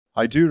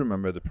I do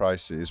remember the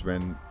prices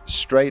when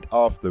straight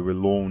after we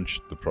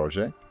launched the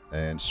project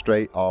and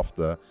straight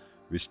after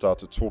we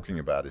started talking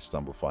about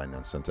Istanbul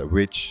Finance Center,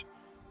 which,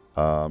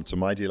 to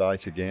my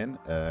delight again,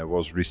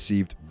 was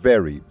received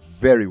very,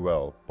 very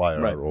well by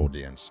Right. our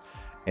audience.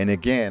 And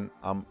again,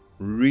 I'm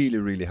really,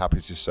 really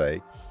happy to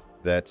say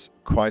that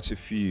quite a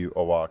few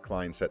of our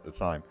clients at the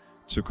time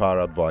took our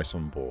advice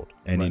on board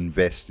and Right.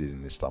 invested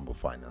in Istanbul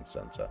Finance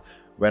Center.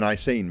 When I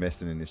say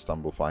invested in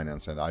Istanbul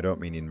Finance Center, I don't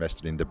mean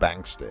invested in the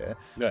banks there,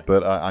 Right.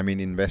 but I mean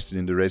invested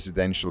in the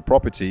residential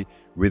property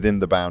within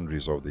the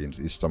boundaries of the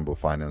Istanbul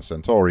Finance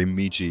Center or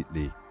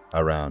immediately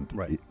around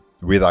Right.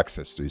 with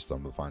access to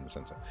Istanbul Finance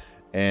Center.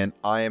 And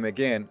I am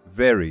again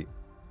very,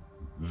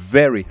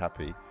 very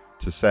happy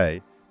to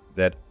say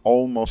that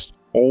almost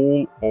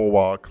all of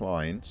our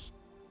clients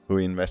who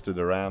invested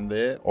around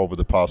there over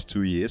the past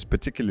 2 years,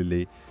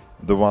 particularly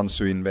the ones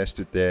who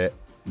invested there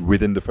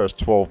within the first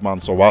 12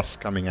 months of us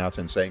coming out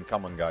and saying,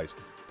 come on guys,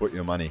 put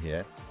your money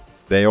here,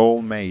 they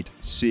all made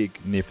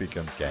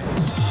significant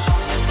gains.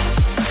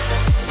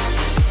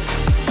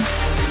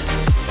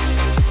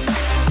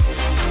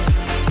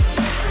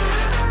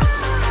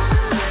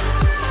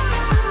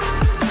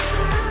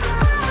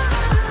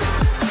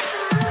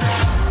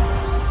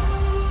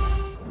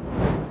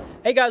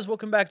 Hey guys,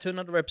 welcome back to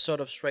another episode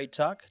of Straight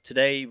Talk.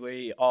 Today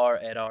we are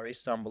at our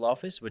Istanbul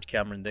office with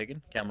Cameron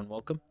Diggin. Cameron,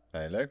 welcome.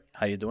 Hello.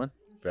 How you doing?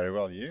 Very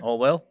well, you? All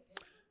well?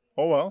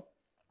 Oh, well.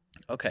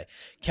 Okay.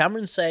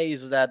 Cameron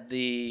says that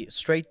the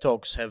Straight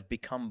Talks have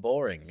become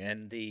boring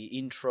and the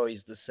intro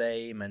is the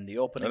same and the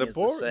opening is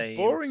the same.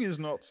 Boring is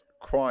not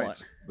quite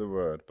What? the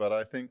word, but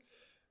I think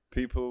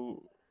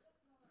people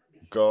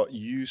got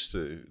used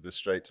to the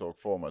straight talk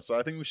format. So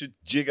I think we should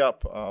jig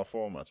up our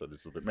format a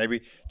little bit.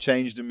 Maybe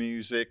change the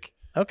music,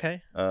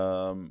 Okay.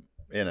 and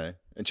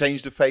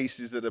change the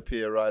faces that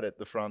appear right at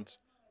the front,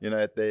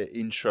 at the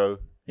intro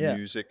Yeah.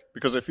 music.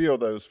 Because a few of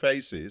those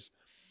faces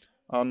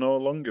are no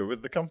longer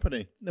with the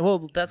company.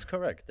 Well, that's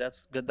correct.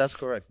 That's good. That's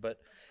correct. But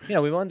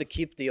we want to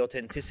keep the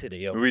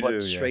authenticity of We what do,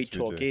 yes, Straight we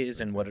Talk do. is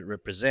and what it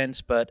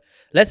represents. But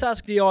let's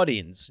ask the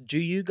audience: do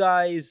you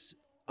guys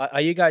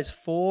are you guys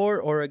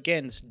for or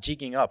against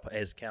jigging up,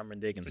 as Cameron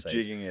Diggin says?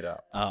 Jigging it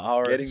up.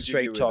 Our Getting jiggy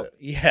Straight with Talk, it.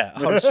 yeah,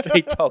 our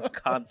Straight Talk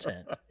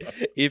content.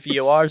 If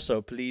you are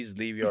so, please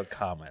leave your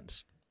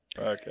comments.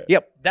 Okay.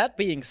 Yep. That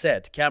being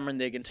said, Cameron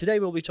Diggin, today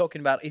we'll be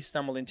talking about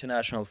Istanbul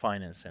International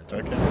Finance Center.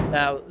 Okay.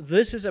 Now,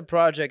 this is a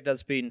project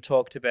that's been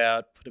talked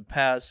about for the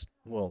past,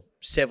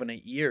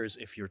 7-8 years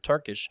if you're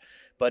Turkish.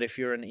 But if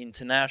you're an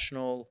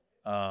international,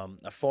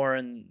 a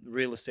foreign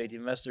real estate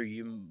investor,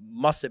 you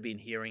must have been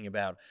hearing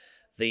about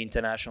the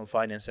International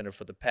Finance Center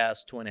for the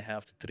past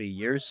 2.5 to 3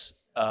 years.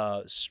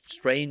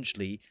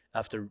 Strangely,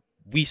 after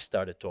we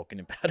started talking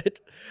about it.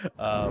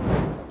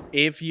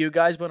 If you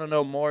guys want to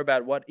know more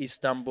about what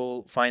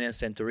Istanbul Finance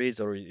Center is,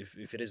 or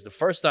if it is the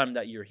first time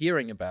that you're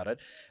hearing about it,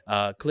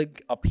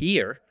 click up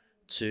here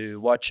to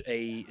watch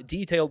a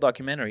detailed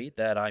documentary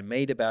that I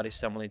made about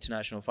Istanbul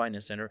International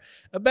Finance Center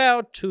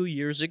about 2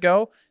 years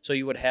ago, so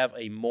you would have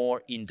a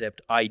more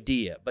in-depth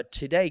idea. But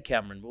today,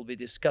 Cameron, we'll be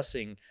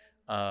discussing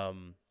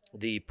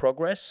the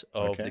progress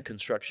of Okay. the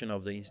construction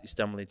of the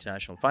Istanbul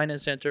International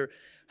Finance Center,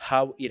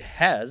 how it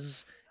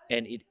has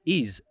and it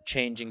is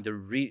changing the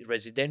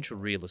residential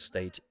real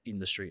estate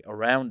industry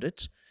around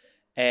it.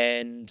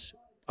 And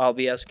I'll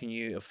be asking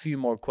you a few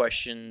more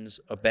questions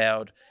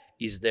about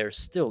is it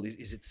still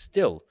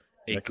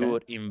a Okay.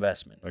 good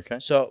investment? Okay.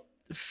 So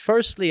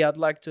firstly, I'd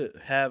like to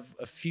have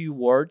a few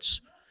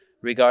words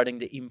regarding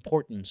the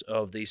importance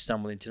of the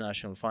Istanbul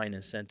International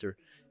Finance Center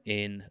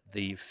in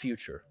the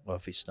future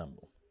of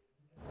Istanbul.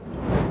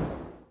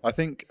 I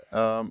think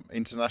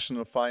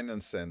International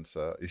Finance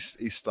Center,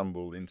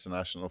 Istanbul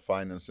International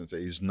Finance Center,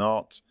 is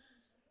not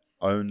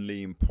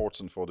only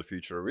important for the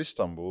future of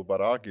Istanbul,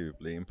 but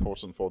arguably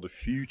important for the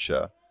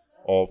future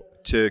of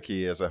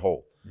Turkey as a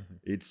whole.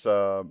 It's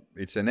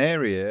an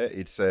area.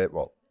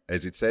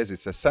 As it says,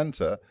 it's a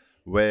center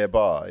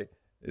whereby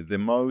the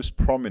most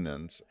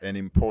prominent and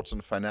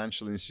important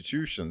financial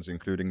institutions,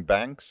 including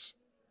banks,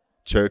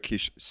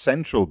 Turkish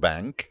Central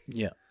Bank,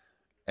 Yeah.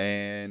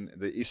 and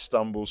the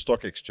Istanbul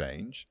Stock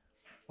Exchange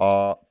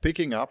are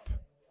picking up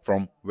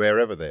from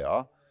wherever they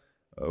are,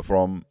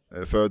 from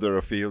further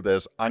afield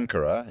as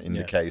Ankara in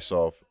Yeah. the case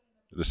of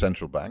the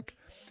central bank,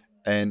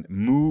 and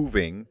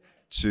moving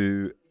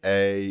to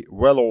a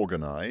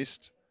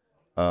well-organized,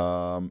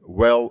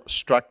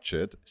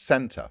 well-structured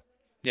center.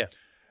 Yeah.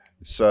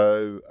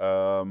 So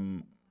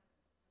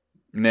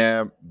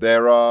now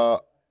there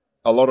are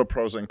a lot of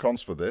pros and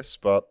cons for this,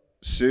 but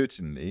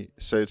certainly,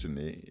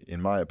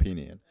 in my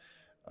opinion,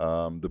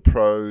 the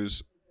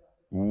pros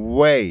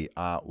way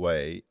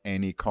outweigh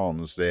any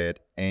cons that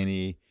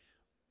anybody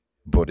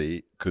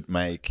could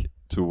make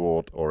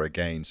toward or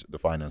against the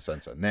finance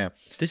center. Now,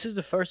 This is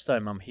the first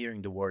time I'm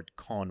hearing the word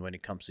con when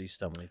it comes to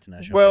Istanbul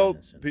International well,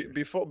 Finance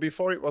Center.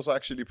 before it was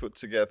actually put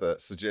together,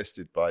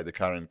 suggested by the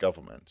current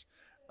government,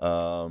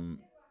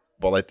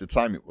 well, at the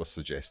time it was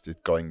suggested,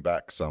 going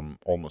back some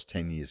almost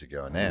 10 years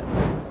ago now,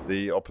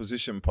 the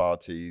opposition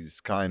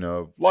parties kind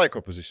of, like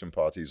opposition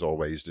parties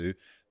always do,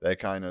 they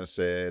kind of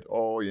said,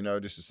 oh, you know,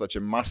 this is such a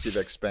massive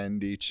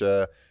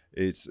expenditure.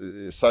 It's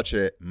such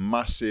a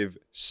massive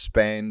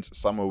spend,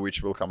 some of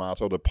which will come out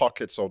of the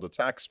pockets of the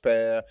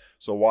taxpayer.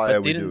 So why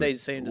are we doing? They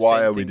say the why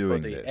same are we thing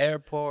doing for the this?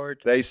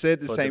 airport? They said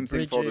the for same the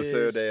thing for the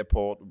third bridges?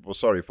 airport. Well,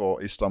 sorry,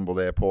 for Istanbul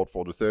airport,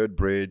 for the third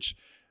bridge.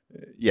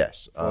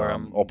 Yes, For a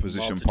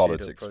opposition multitude of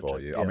politics for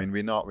project, you. yeah. I mean,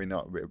 we're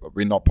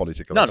not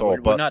political No, at no, all.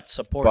 we're not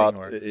supporting.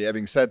 But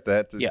having said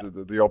that, Yeah.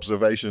 the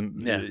observation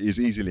Yeah.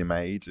 is easily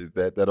made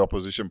that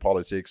opposition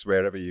politics,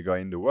 wherever you go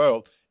in the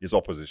world, is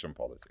opposition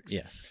politics.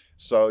 Yes.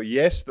 So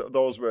yes,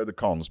 those were the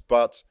cons.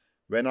 But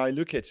when I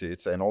look at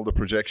it and all the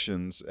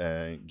projections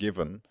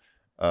given,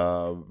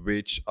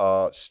 which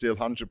are still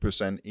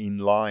 100% in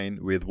line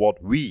with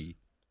what we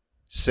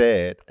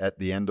said at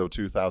the end of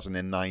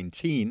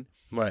 2019,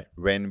 Right.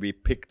 when we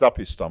picked up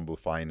Istanbul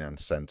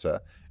Finance Center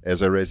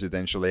as a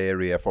residential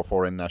area for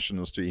foreign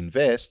nationals to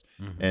invest,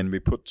 and we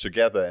put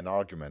together an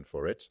argument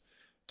for it.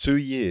 2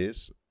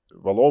 years,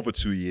 well, over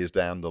 2 years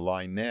down the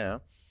line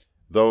now,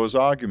 those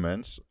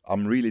arguments,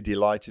 I'm really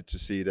delighted to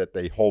see that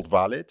they hold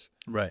valid.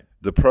 Right.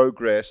 The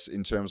progress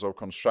in terms of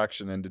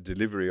construction and the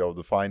delivery of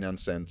the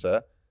finance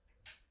center,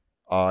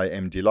 I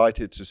am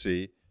delighted to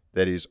see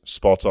that is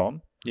spot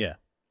on. Yeah.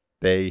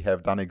 They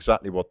have done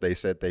exactly what they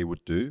said they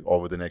would do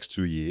over the next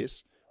 2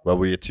 years. Well,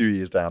 we are 2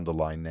 years down the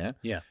line now.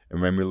 Yeah.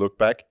 And when we look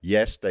back,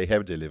 yes, they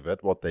have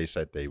delivered what they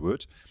said they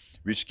would,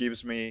 which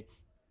gives me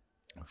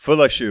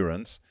full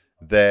assurance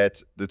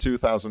that the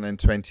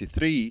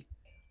 2023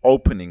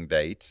 opening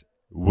date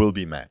will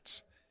be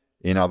met.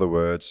 In other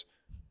words,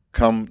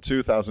 come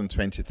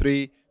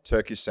 2023,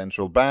 Turkish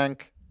Central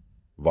Bank,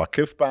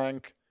 Vakıf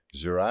Bank,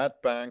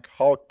 Ziraat Bank,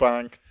 Halk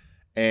Bank,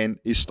 and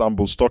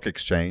Istanbul Stock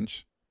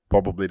Exchange,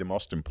 probably the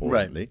most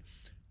importantly,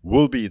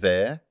 will be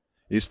there.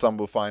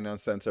 Istanbul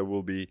Finance Center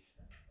will be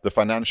the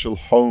financial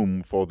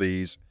home for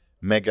these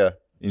mega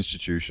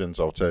institutions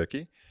of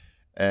Turkey.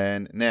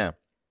 And now,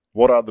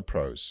 what are the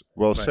pros?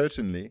 Well,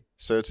 certainly,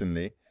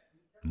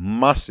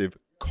 massive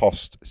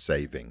cost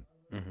saving.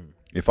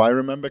 If I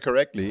remember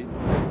correctly,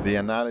 the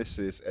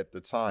analysis at the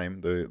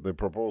time, the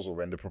proposal,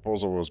 when the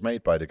proposal was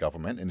made by the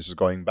government, and this is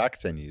going back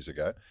 10 years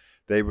ago,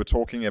 they were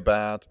talking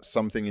about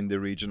something in the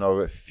region of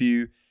a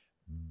few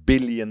 $1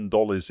 billion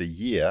a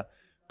year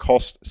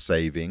cost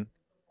saving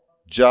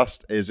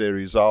just as a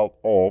result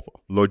of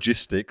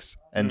logistics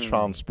and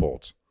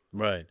transport,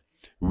 Right.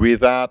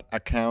 without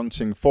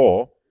accounting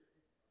for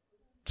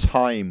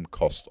time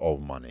cost of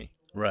money.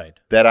 Right.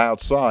 That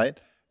outside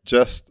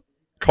just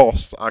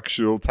costs,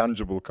 actual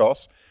tangible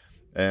costs.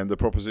 And the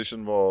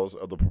proposition was,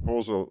 the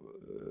proposal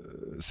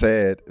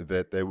said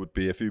that there would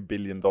be a few $1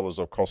 billion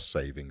of cost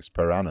savings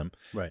per annum,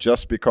 Right.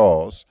 just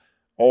because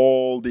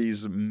all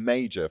these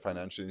major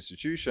financial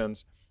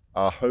institutions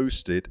are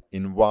hosted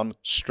in one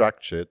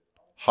structured,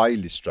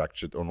 highly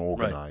structured and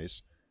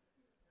organized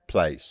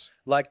place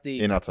Like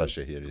the in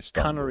Ataşehir,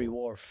 Istanbul. Canary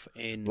Wharf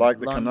in Like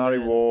the London. Canary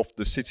Wharf,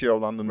 the City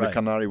of London, Right. the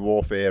Canary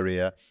Wharf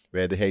area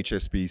where the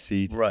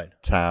HSBC Right.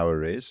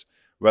 tower is.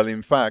 Well,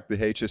 in fact, the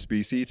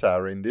HSBC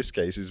tower in this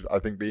case is, I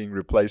think, being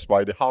replaced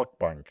by the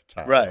Halkbank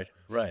tower. Right.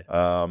 Right.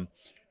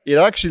 It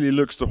actually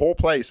looks, the whole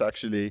place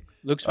actually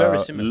Looks very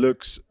similar.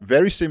 Looks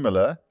very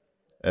similar,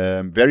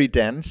 very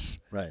dense,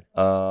 Right.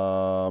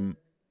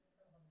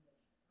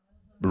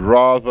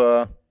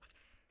 rather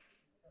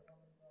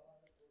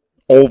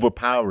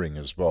overpowering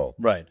as well.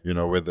 Right. You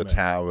know, with the Right.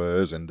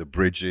 towers and the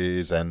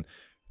bridges and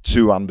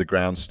 2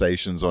 underground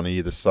stations on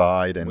either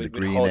side and With the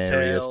green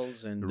areas.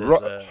 hotels and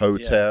there's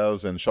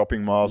Hotels and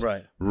shopping malls.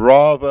 Right.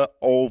 Rather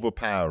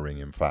overpowering,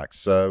 in fact.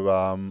 So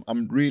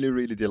I'm really,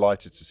 really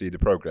delighted to see the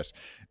progress.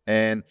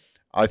 And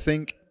I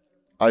think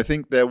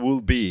there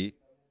will be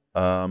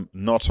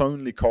not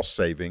only cost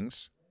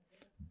savings,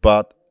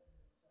 but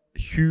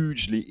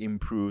hugely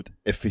improved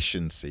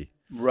efficiency,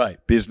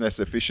 Right. business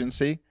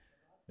efficiency,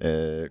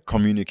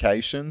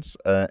 communications,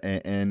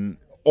 and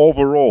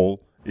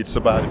overall, it's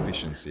about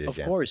efficiency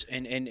again. Of course,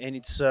 and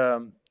it's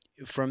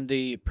from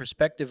the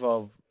perspective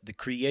of the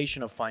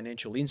creation of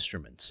financial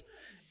instruments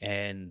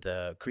and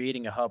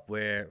creating a hub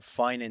where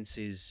finance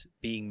is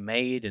being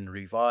made and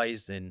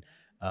revised and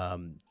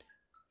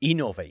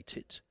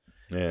innovated.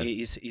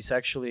 Yes. Is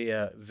actually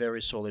a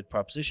very solid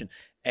proposition.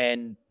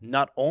 And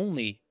not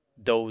only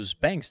those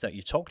banks that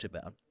you talked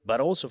about, but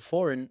also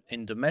foreign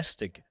and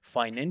domestic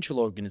financial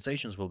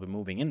organizations will be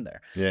moving in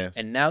there. Yes.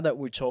 And now that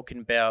we're talking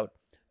about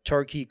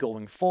Turkey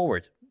going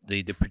forward,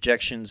 the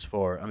projections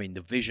for,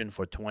 the vision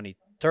for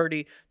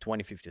 2030,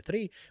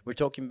 2053, we're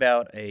talking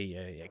about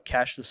a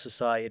cashless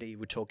society.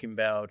 We're talking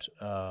about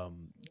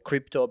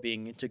crypto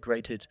being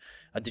integrated,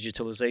 a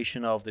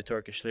digitalization of the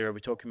Turkish lira. We're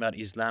talking about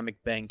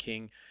Islamic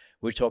banking.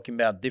 We're talking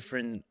about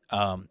different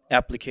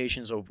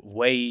applications of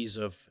ways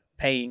of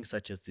paying,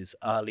 such as this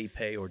Ali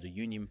Pay or the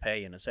Union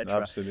Pay, and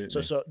etc.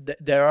 Absolutely. So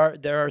there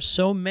are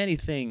so many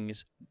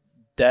things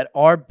that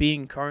are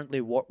being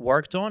currently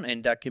worked on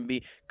and that can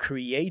be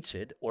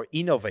created or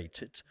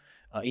innovated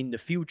in the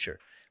future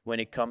when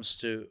it comes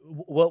to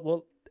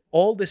well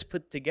all this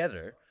put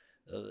together.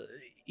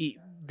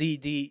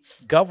 The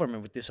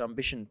government with this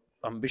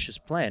ambitious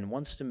plan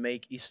wants to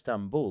make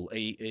Istanbul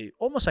a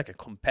almost like a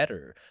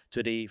competitor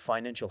to the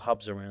financial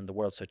hubs around the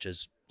world, such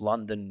as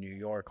London, New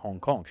York, Hong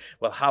Kong.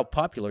 Well, how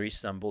popular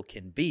Istanbul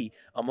can be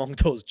among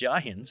those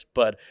giants,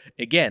 but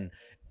again,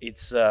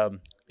 it's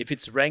if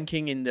it's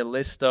ranking in the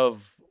list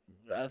of,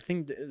 I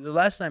think the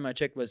last time I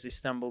checked was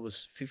Istanbul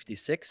was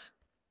 56.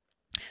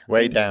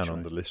 Way down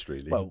on the list,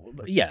 really. Well,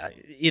 yeah,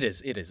 it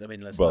is. It is. I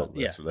mean, let's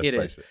face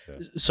it. Yeah.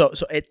 So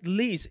at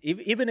least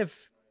even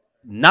if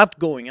not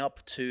going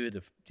up to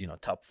the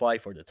top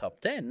 5 or the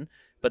top 10,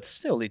 but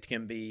still it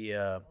can be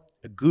a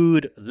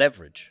good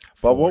leverage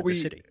for the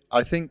city.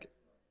 I think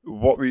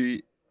what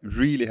we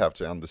really have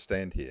to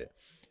understand here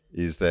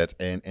is that,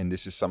 and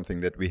this is something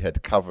that we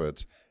had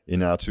covered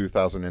in our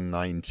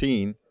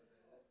 2019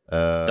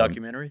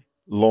 documentary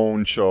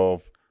launch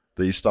of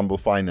the Istanbul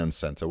Finance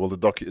Center. Well,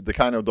 the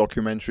kind of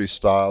documentary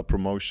style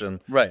promotion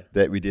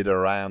that we did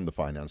around the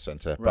Finance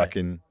Center back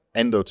in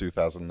end of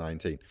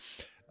 2019.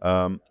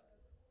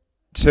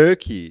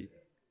 Turkey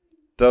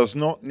does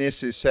not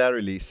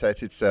necessarily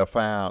set itself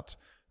out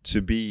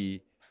to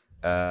be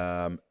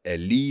a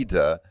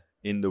leader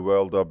in the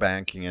world of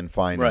banking and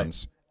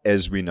finance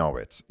as we know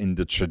it, in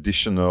the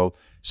traditional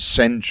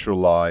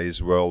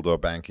centralized world of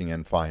banking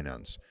and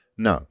finance.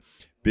 No,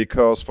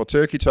 because for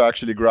Turkey to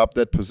actually grab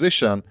that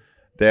position,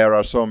 there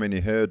are so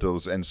many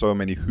hurdles and so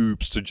many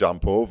hoops to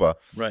jump over,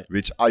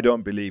 which I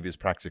don't believe is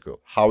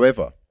practical.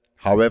 However,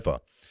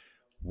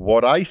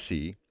 what I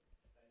see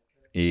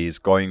is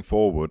going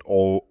forward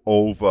all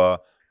over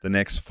the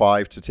next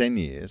 5 to 10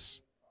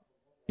 years,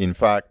 in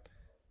fact,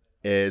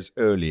 as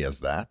early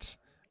as that,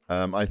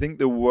 I think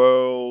the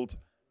world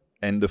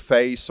and the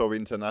face of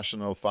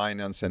international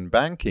finance and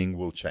banking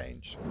will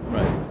change.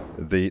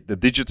 The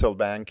digital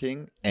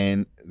banking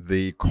and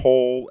the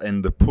call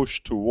and the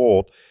push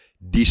toward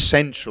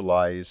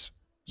decentralized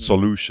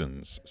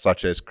solutions,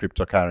 such as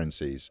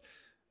cryptocurrencies,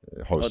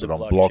 hosted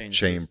on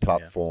blockchain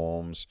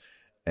platforms,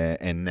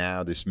 and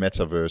now this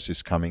metaverse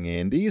is coming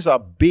in. These are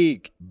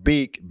big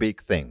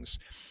things.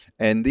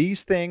 And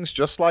these things,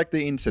 just like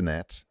the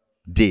internet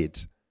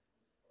did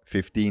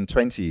 15,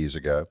 20 years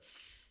ago,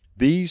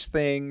 these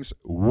things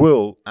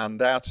will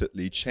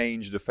undoubtedly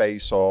change the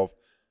face of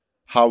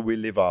how we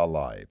live our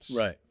lives.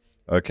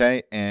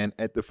 Okay? And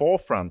at the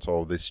forefront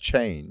of this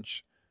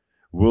change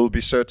will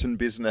be certain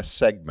business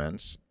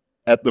segments,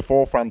 at the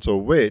forefront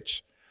of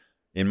which,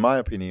 in my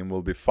opinion,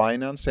 will be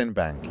finance and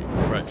banking.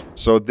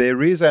 So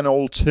there is an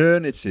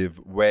alternative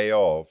way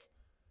of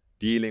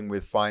dealing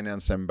with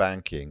finance and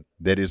banking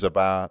that is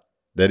about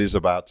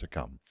to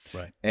come.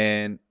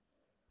 And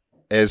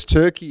as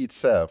Turkey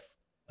itself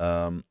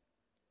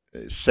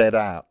said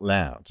out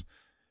loud,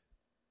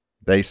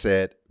 they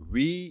said,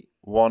 we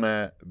want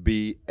to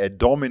be a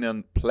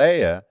dominant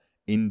player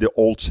in the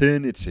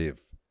alternative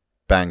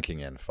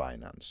banking and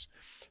finance.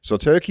 So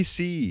Turkey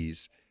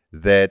sees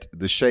that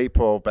the shape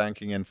of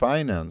banking and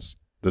finance,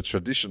 the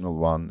traditional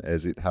one,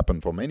 as it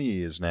happened for many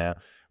years now,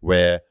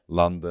 where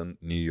London,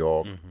 New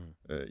York,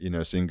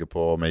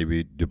 Singapore,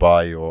 maybe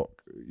Dubai, or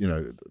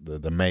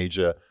the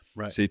major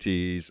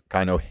cities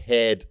kind of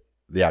head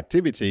the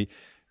activity,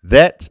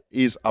 that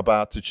is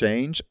about to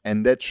change,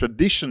 and that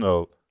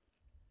traditional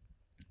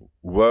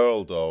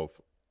world of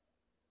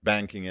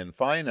banking and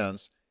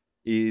finance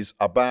is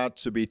about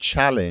to be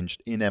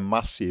challenged in a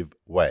massive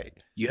way.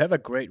 You have a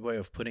great way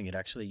of putting it,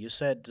 actually. You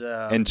said...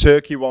 and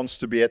Turkey wants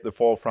to be at the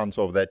forefront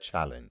of that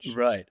challenge.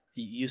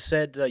 You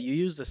said, you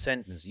used a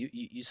sentence.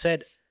 You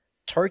said,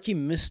 Turkey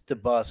missed the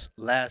bus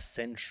last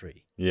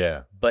century.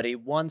 But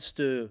it wants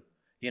to,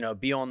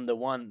 be on the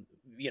one,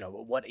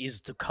 what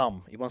is to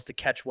come. It wants to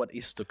catch what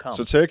is to come.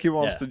 So Turkey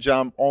wants to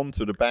jump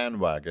onto the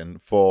bandwagon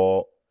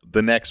for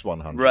the next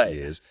 100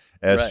 years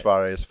as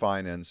far as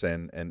finance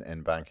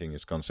and banking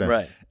is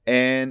concerned.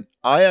 And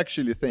I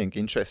actually think,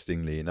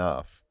 interestingly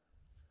enough,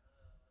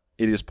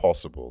 it is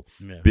possible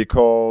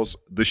because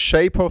the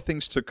shape of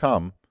things to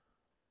come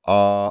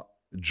are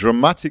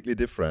dramatically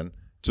different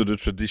to the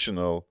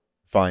traditional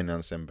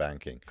finance and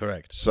banking.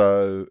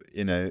 So,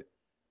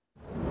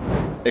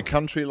 a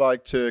country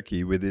like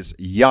Turkey with its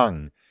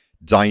young,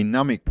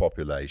 dynamic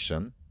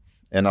population,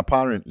 and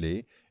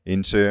apparently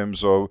in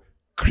terms of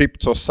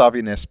crypto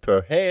savviness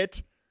per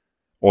head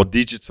or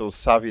digital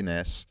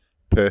savviness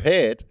per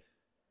head,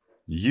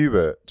 you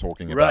were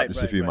talking about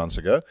this a few months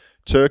ago.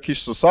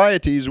 Turkish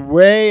society is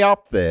way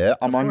up there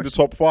among the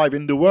top 5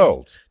 in the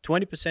world.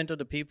 20% of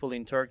the people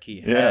in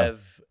Turkey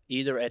have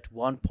either at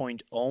one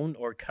point owned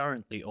or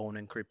currently own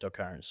in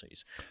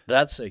cryptocurrencies.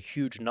 That's a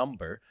huge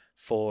number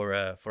for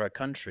a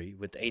country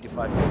with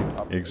 85 million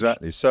population.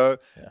 Exactly. So,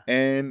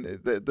 and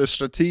the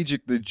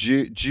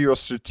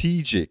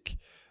geostrategic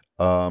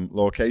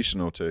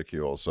location of Turkey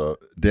also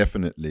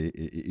definitely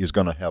is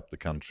going to help the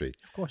country.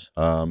 Of course.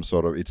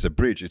 It's a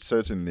bridge. It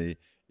certainly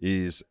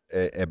is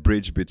a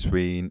bridge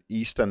between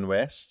East and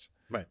West,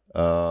 Right.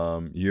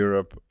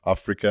 Europe,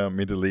 Africa,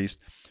 Middle East.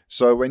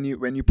 So when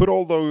you put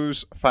all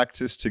those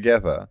factors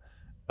together,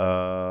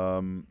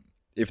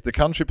 if the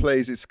country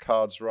plays its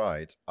cards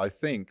right, I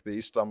think the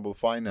Istanbul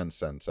Finance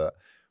Center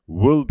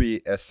will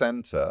be a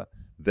center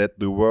that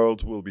the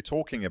world will be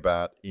talking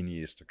about in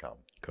years to come.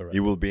 Correct.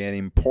 It will be an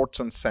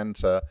important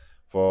center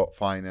for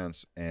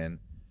finance and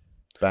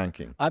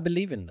banking. I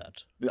believe in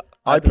that.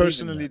 I believe in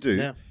personally that. do.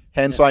 Yeah.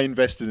 Hence, I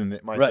invested in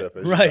it myself.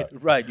 as you know.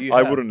 Right. You I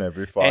have. wouldn't have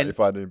if And-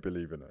 I didn't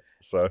believe in it.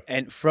 So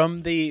And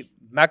from the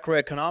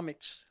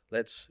macroeconomics,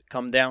 let's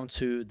come down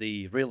to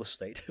the real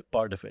estate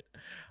part of it.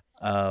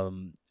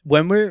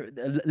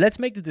 Let's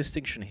make the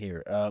distinction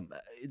here.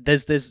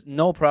 There's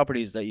no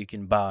properties that you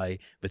can buy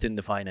within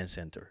the finance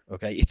center.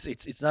 Okay,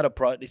 it's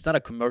not a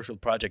commercial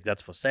project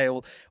that's for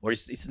sale, or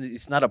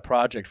it's not a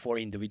project for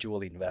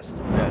individual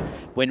investors.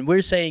 When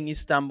we're saying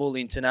Istanbul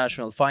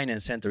International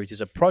Finance Center, it is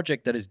a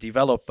project that is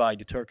developed by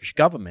the Turkish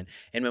government.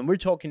 And when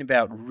we're talking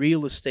about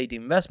real estate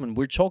investment,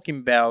 we're talking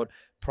about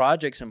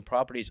projects and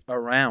properties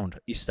around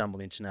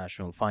Istanbul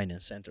International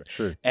Finance Center.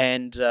 True.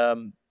 And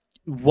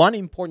one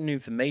important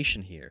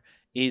information here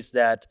is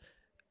that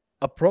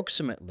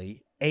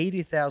approximately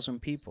 80,000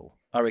 people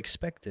are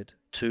expected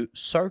to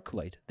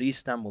circulate the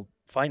Istanbul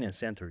Finance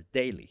Center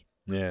daily.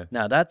 yeah,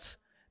 Now that's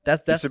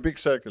it's a big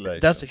circulation.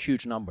 that's a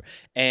huge number,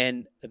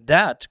 and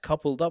that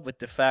coupled up with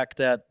the fact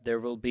that there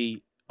will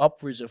be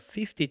upwards of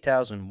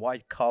 50,000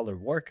 white-collar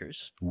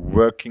workers.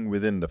 working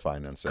within the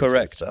finance center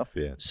Correct. itself.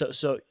 Yeah,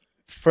 So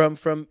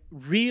from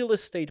real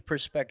estate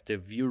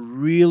perspective, you're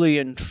really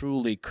and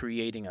truly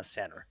creating a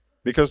center.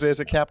 because there's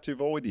a captive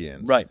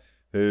audience, Right.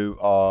 who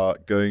are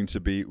going to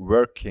be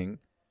working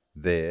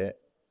there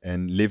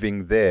and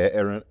living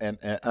there and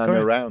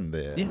around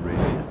there. Yeah.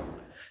 Really.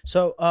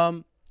 So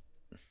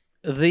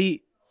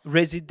the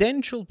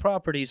residential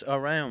properties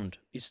around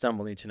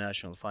Istanbul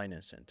International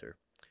Finance Center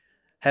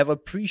have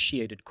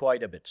appreciated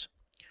quite a bit.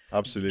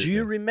 Absolutely. Do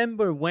you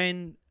remember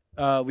when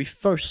we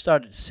first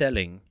started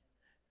selling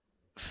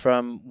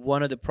from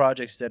one of the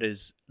projects that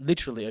is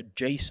literally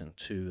adjacent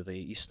to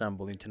the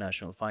Istanbul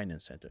International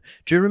Finance Center?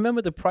 Do you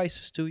remember the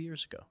prices 2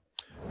 years ago?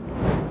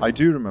 I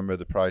do remember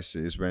the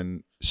prices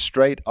when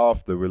straight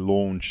after we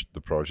launched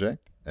the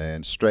project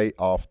and straight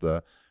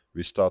after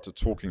we started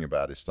talking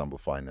about Istanbul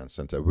Finance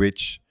Center,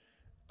 which,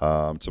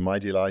 to my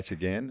delight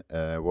again,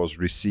 was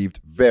received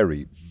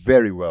very,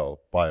 very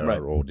well by Right.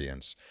 our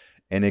audience.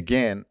 And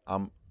again,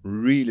 I'm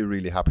really,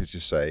 really happy to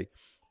say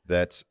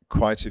that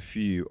quite a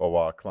few of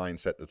our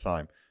clients at the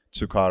time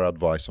took our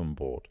advice on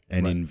board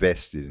and Right.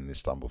 invested in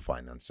Istanbul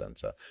Finance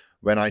Center.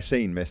 When I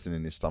say invested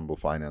in Istanbul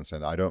Finance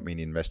Center, I don't mean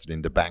invested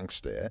in the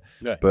banks there,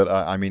 Right. but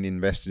I mean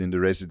invested in the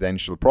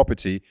residential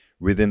property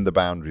within the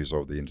boundaries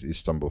of the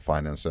Istanbul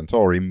Finance Center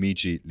or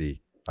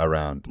immediately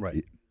around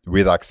Right.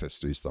 with access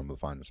to Istanbul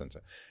Finance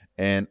Center.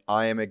 And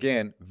I am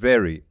again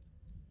very,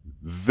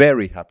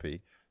 very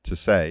happy to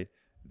say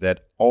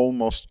that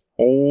almost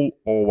all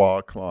of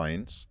our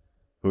clients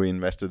who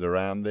invested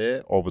around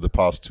there over the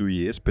past 2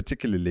 years,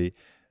 particularly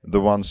the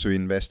ones who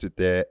invested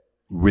there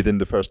within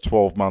the first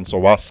 12 months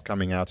of us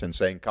coming out and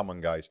saying, come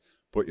on guys,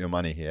 put your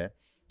money here,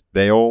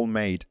 they all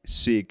made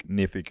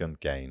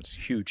significant gains.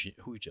 Huge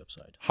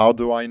upside. How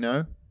do I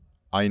know?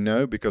 I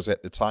know because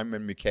at the time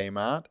when we came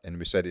out and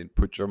we said,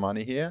 put your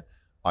money here,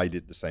 I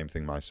did the same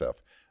thing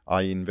myself.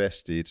 I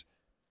invested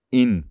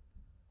in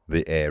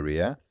the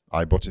area.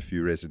 I bought a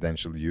few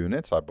residential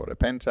units. I bought a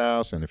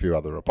penthouse and a few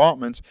other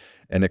apartments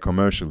and a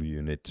commercial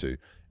unit too.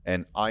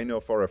 And I know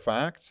for a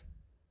fact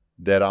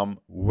that I'm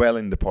well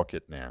in the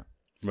pocket now.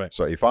 Right.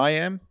 So if I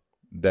am,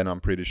 then I'm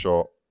pretty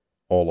sure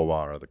all of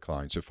our other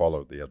clients who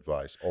followed the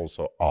advice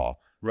also are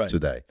Right.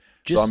 today.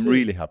 Just so I'm to-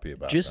 really happy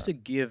about Just that. to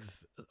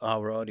give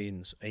our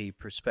audience a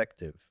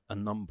perspective, a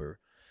number,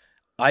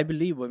 I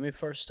believe when we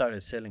first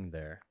started selling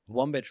there,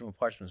 one-bedroom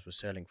apartments were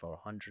selling for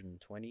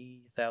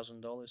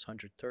 $120,000,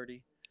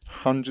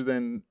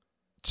 $130,000.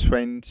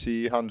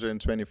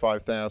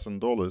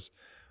 $125,000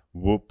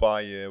 would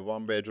buy a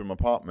one-bedroom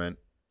apartment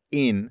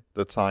in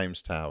the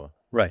Times Tower,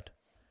 Right.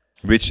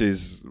 which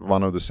is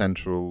one of the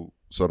central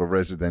sort of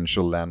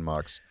residential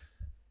landmarks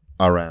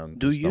around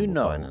Do you Istanbul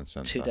know Finance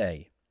Center.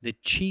 today the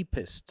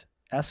cheapest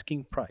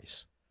asking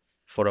price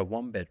for a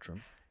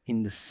one-bedroom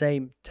in the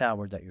same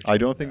tower that you're I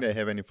don't talking think about? they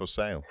have any for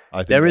sale. I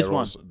think There is they're one.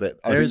 Also, I There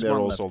think is they're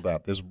one all left. sold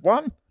out. There's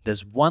one,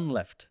 There's one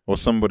left. or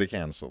somebody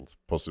cancelled,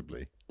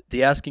 possibly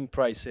The asking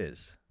price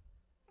is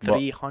What?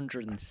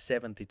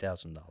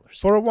 $370,000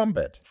 for a one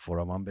bed. for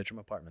a one-bedroom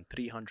apartment.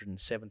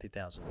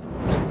 $370,000,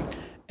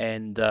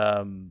 and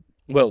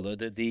well,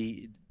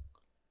 the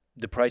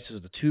prices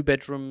of the two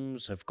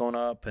bedrooms have gone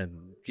up,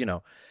 and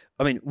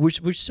I mean,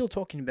 we're still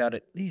talking about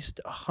at least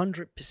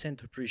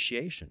 100%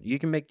 appreciation. You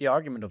can make the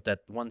argument of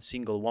that one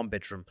single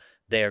one-bedroom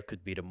there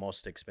could be the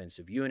most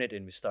expensive unit,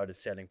 and we started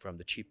selling from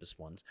the cheapest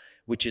ones,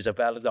 which is a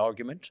valid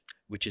argument,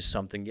 which is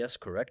something, yes,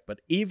 correct.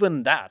 But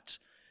even that,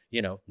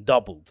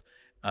 doubled,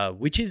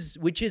 which is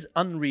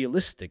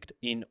unrealistic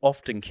in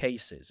often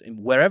cases. And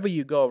wherever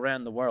you go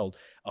around the world,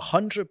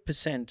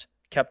 100%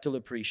 capital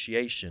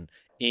appreciation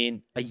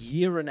in a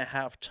year and a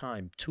half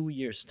time, 2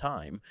 years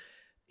time,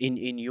 in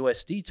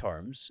USD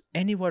terms,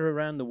 anywhere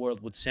around the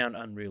world would sound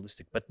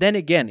unrealistic. But then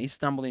again,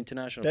 Istanbul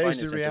International That Finance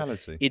is the Center,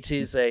 reality.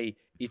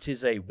 it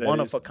is a one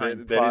of a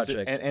kind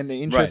project. And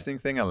the interesting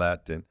thing,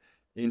 Aladdin,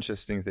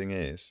 interesting thing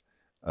is,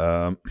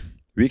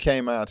 we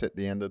came out at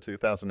the end of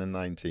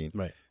 2019,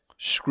 Right.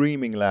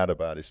 screaming loud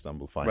about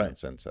Istanbul Finance Right.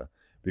 Center,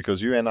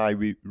 because you and I,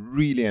 we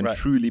really and Right.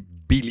 truly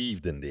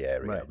believed in the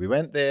area. Right. We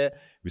went there,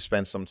 we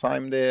spent some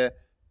time there,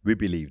 we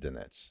believed in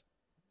it.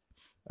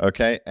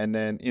 Okay, and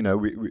then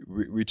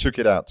we took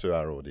it out to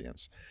our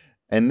audience,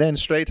 and then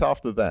straight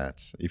after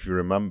that, if you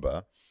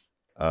remember,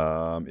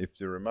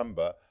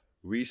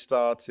 we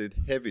started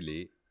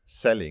heavily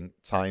selling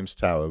Times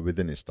Tower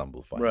within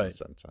Istanbul Finance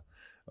Center.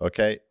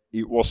 Okay,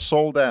 it was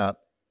sold out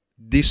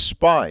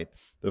despite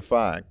the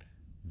fact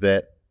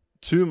that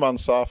 2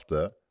 months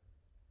after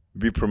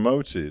we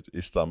promoted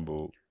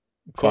Istanbul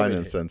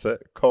Finance Center,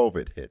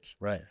 COVID hit.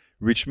 Right.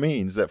 Which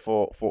means that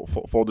for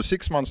the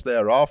 6 months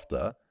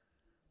thereafter,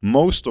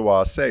 most of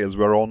our sales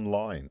were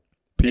online.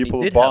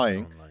 People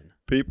buying,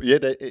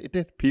 it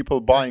did.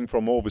 People buying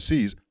from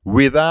overseas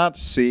without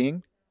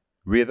seeing,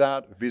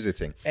 without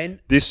visiting. And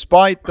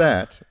despite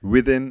that,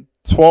 within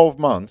 12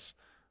 months,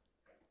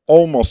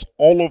 almost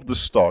all of the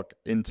stock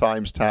in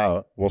Times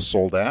Tower was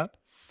sold out.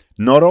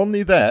 Not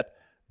only that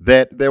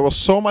there was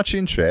so much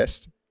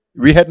interest,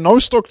 we had no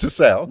stock to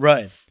sell,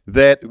 right,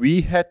 that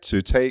we had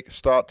to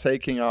start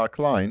taking our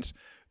clients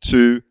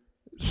to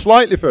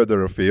slightly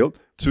further afield,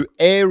 to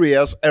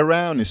areas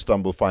around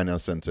Istanbul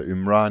Finance Center,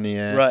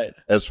 Ümraniye, right,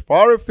 as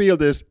far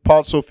afield as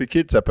parts of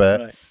Fikirtepe,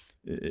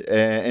 right.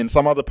 and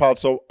some other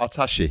parts of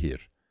Ataşehir.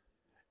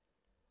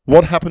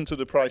 What happened to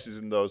the prices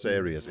in those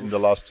areas in the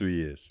last 2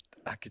 years?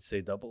 I could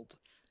say doubled.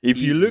 If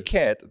you Easy. look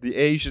at the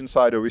Asian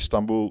side of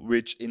Istanbul,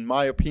 which in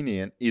my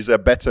opinion is a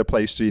better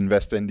place to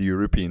invest than the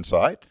European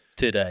side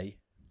Today.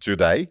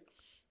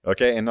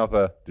 okay,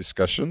 another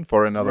discussion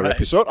for another Right.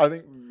 episode. I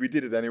think we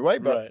did it anyway,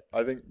 but Right.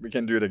 I think we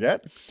can do it again.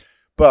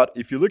 But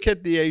if you look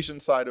at the Asian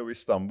side of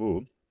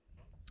Istanbul,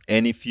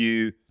 and if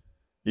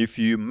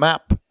you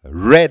map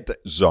red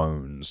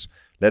zones,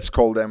 let's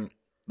call them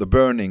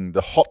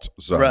the hot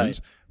zones, Right.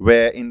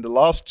 where in the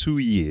last 2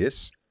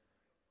 years,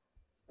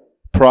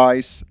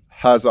 price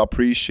has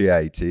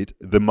appreciated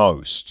the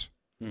most.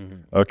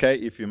 Mhm. Okay,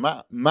 if you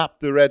map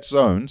the red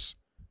zones,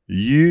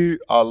 you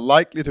are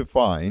likely to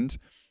find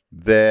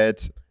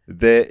that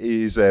there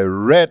is a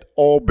red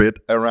orbit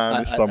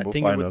around Istanbul I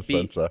think it would Finance be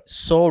Center.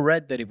 so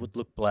red that it would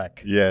look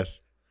black.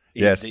 Yes,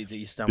 in yes,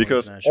 the Istanbul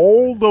because International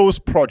all Finance. those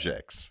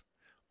projects,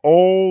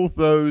 all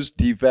those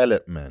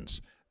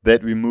developments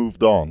that we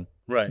moved on,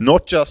 Right.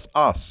 not just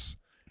us,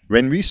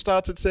 when we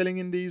started selling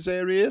in these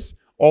areas,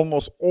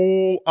 almost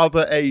all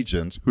other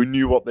agents who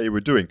knew what they were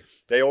doing,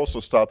 they also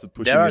started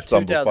pushing There are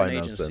Istanbul 2,000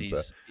 Finance Center.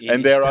 agencies in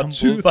And there are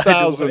Istanbul, by the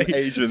 2,000 way.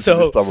 agents so,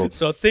 in Istanbul.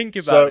 So think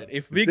about So it.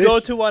 If we go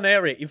this- to one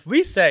area, if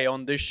we say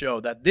on this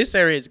show that this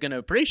area is going to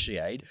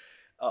appreciate,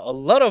 a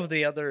lot of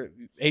the other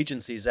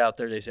agencies out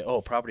there, they say,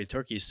 oh, Property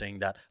Turkey is saying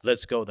that,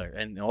 let's go there.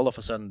 And all of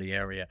a sudden the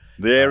area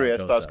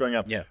goes starts up. going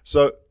up. Yeah.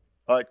 So,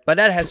 like, But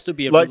that has to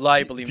be a like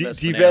reliable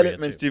investment area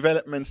too.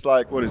 developments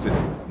like, what is it,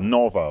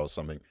 Nova or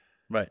something?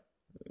 Right.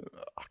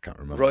 I can't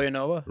remember. Royal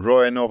Nova,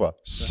 Royal Nova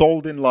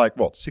sold in like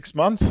what, 6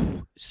 months?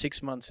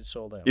 6 months it's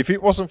sold out. If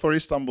it wasn't for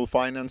Istanbul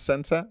Finance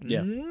Center,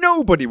 Yeah.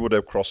 nobody would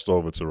have crossed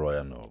over to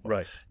Royal Nova.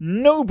 Right.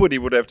 Nobody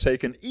would have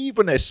taken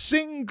even a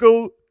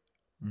single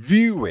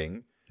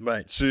viewing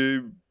Right.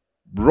 to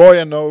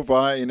Royal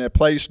Nova in a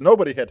place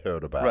nobody had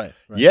heard about. Right,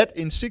 right. Yet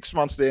in 6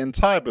 months, the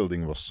entire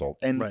building was sold.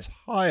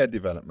 Entire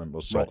development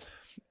was sold. Right.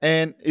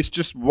 And it's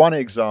just one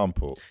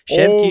example.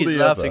 Shemki All is the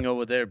laughing other-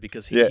 over there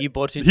because Yeah. he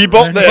bought into He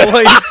bought there.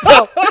 Nova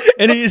himself,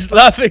 and he's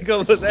laughing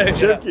over there. Yeah.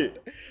 Shemki,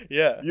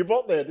 Yeah. you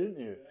bought there, didn't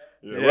you?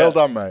 Yeah. Well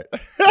done, mate.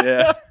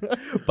 Yeah.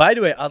 By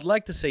the way, I'd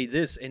like to say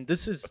this, and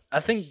this is, I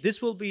think this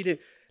will be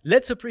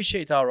let's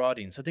appreciate our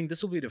audience. I think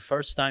this will be the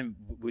first time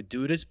we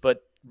do this,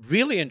 but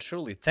really and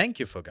truly, thank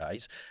you for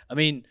guys. I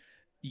mean,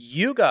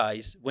 you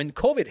guys, when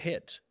COVID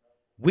hit,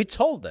 we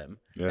told them,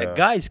 Yeah.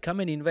 guys, come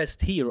and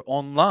invest here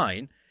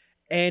online,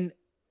 and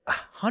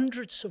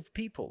hundreds of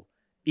people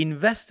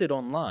invested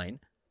online,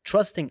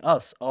 trusting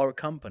us, our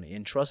company,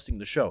 and trusting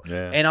the show.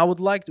 Yeah. And I would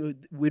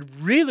we'd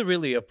really,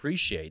 really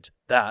appreciate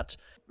that.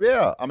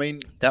 Yeah, I mean,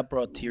 That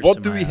brought tears what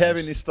to do my we have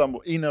eyes. in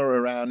Istanbul, in or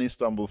around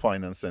Istanbul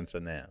Finance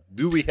Center now?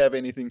 Do we have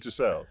anything to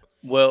sell?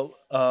 Well,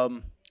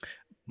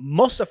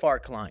 most of our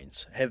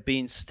clients have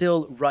been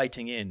still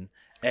writing in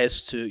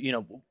as to,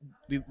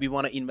 we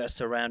want to invest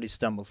around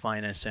Istanbul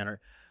Finance Center.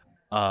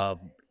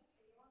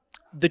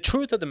 The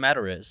truth of the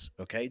matter is,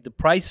 okay, the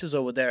prices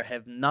over there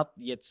have not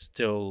yet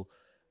still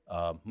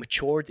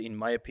matured, in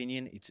my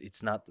opinion.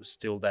 It's not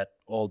still that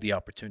all the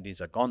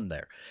opportunities are gone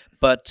there.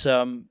 But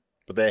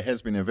But there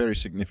has been a very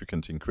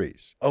significant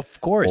increase of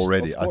course,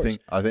 already. of course,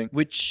 I think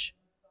which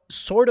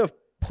sort of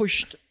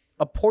pushed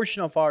a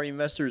portion of our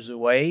investors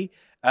away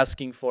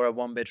asking for a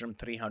one-bedroom,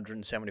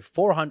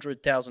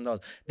 $400,000.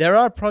 There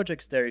are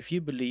projects there, if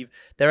you believe,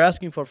 they're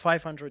asking for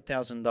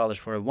 $500,000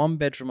 for a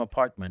one-bedroom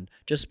apartment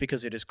just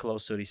because it is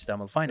close to the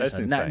Istanbul Finance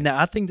That's Center. insane. Now,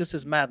 I think this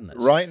is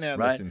madness. Right now,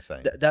 right? that's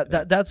insane.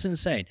 That's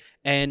insane.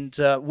 And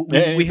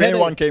If had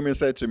anyone came and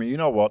said to me, you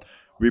know what,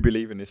 we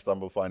believe in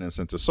Istanbul Finance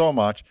Center so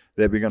much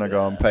that we're going to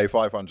go and pay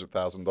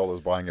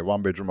 $500,000 buying a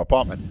one-bedroom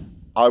apartment,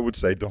 I would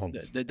say don't.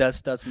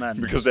 That's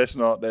madness. Because that's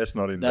not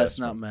investment. That's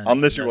not madness.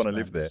 Unless you That's want to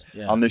live there. madness.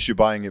 Yeah. Unless you're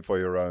buying it for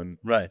your own,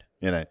 Right.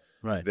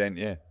 Right.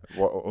 Then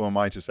what am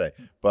I to say?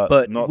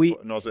 But not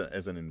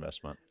as an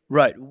investment.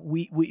 Right.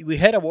 We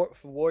had a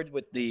word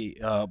with the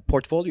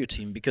portfolio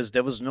team because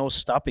there was no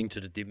stopping to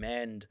the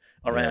demand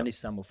around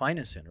Istanbul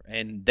Finance Center,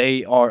 and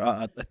they are.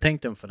 I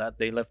thank them for that.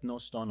 They left no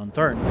stone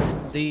unturned.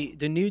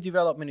 The new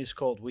development is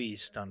called We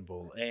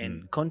Istanbul,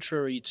 and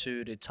contrary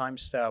to the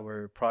Times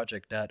Tower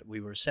project that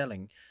we were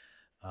selling,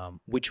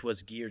 which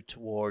was geared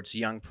towards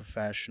young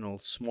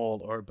professionals,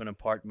 small urban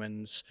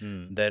apartments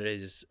that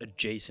is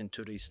adjacent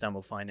to the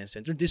Istanbul Finance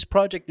Center. This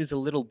project is a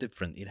little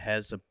different. It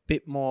has a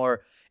bit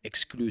more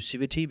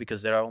exclusivity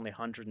because there are only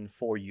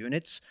 104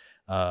 units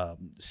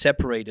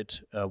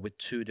separated with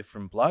 2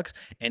 different blocks,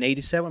 and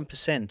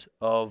 87%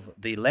 of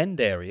the land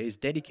area is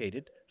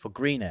dedicated for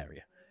green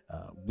area.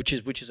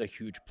 Which is a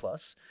huge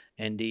plus,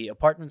 and the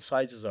apartment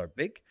sizes are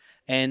big,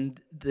 and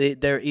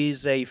there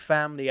is a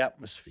family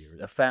atmosphere,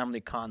 a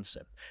family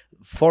concept.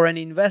 For an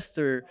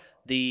investor,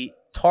 the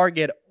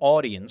target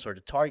audience or the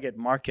target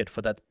market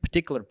for that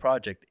particular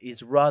project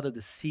is rather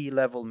the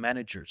C-level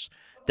managers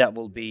that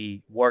will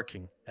be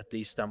working at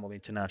the Istanbul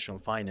International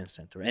Finance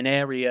Center. An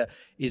area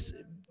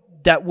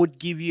that would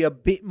give you a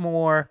bit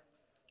more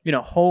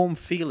home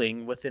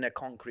feeling within a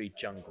concrete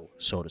jungle,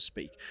 so to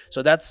speak.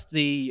 So that's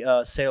the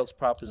sales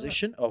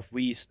proposition of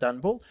We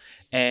Istanbul.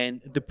 And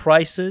the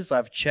prices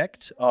I've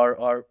checked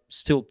are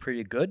still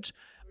pretty good,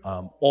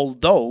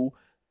 although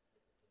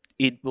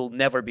it will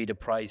never be the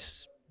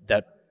price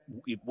that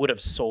it would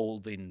have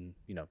sold in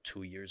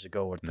 2 years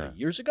ago or 3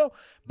 years ago.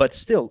 But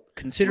still,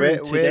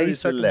 considering today's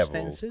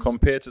circumstances, the level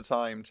compared to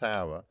Times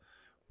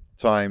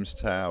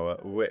Tower,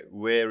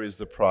 where is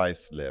the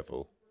price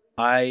level?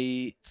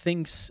 I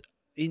think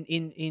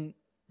in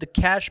the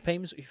cash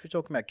payments, if you're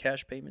talking about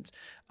cash payments,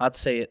 I'd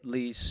say at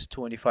least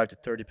 25 to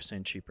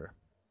 30% cheaper.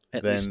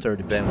 At least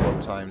 30%. Then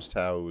what Times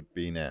Tower would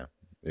be now,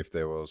 if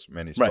there was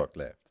many stock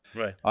left.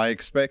 Right. I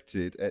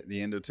expected at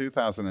the end of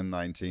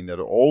 2019 that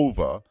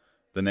over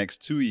the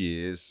next 2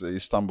 years, the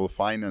Istanbul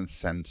Finance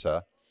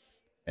Center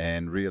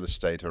and real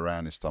estate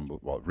around Istanbul,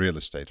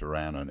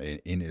 and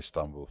in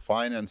Istanbul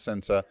Finance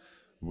Center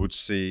would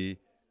see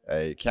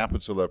a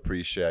capital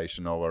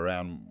appreciation of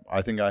around,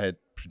 I think I had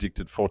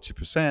predicted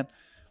 40%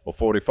 or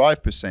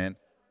 45%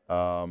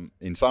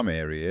 in some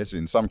areas,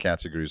 in some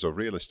categories of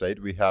real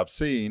estate. We have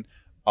seen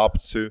up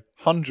to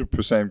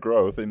 100%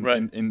 growth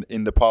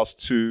in the past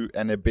 2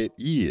 and a bit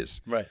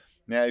years. Right.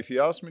 Now, if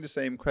you ask me the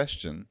same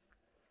question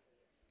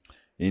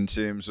in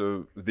terms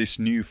of this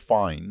new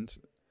find,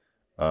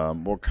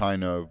 what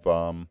kind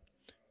of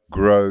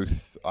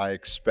growth I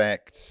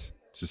expect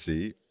to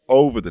see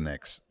over the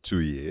next 2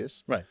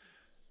 years, right?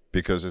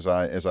 Because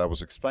as I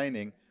was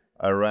explaining,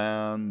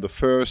 around the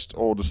first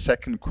or the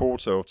second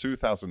quarter of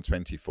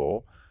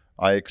 2024,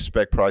 I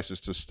expect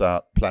prices to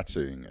start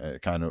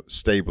plateauing, kind of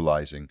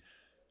stabilizing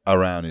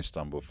around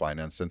Istanbul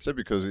Finance Center,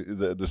 because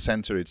the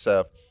center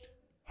itself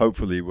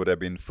hopefully would have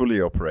been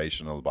fully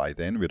operational by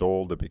then, with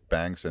all the big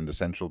banks and the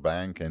central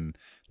bank and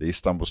the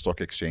Istanbul Stock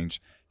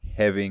Exchange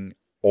having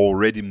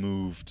already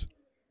moved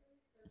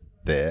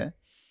there.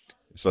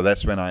 So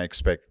that's when I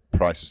expect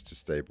prices to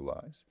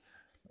stabilize.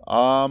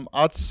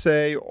 I'd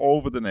say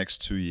over the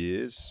next 2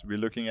 years, we're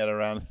looking at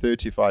around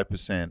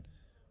 35%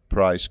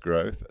 price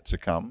growth to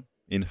come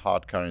in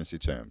hard currency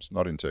terms,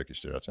 not in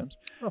Turkish lira terms,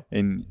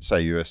 in,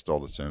 say, US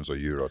dollar terms or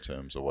euro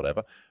terms or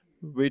whatever,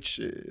 which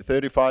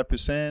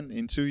 35%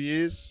 in 2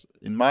 years,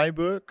 in my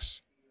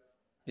books,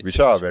 which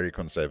are very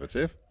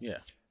conservative,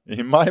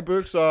 in my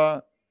books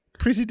are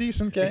pretty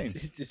decent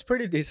gains. It's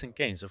pretty decent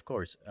gains, of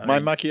course. My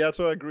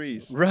macchiato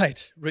agrees.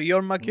 Right.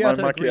 Your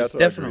macchiato agrees,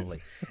 definitely.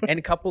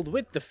 And coupled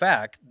with the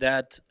fact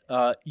that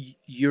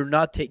you're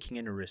not taking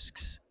any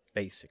risks,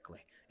 basically.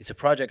 It's a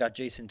project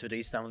adjacent to the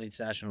Istanbul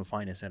International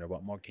Finance Center.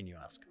 What more can you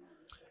ask?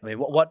 I mean,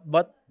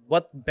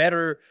 what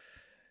better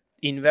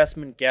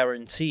investment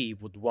guarantee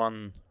would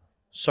one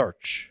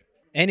search?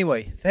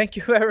 Anyway, thank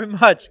you very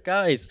much,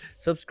 guys.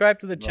 Subscribe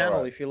to the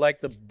channel if you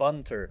like the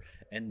banter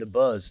and the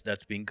buzz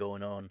that's been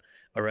going on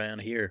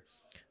around here.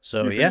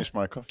 So you finished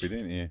my coffee,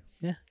 didn't you?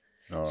 Yeah.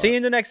 All See you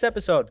in the next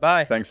episode.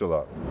 Bye. Thanks a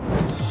lot.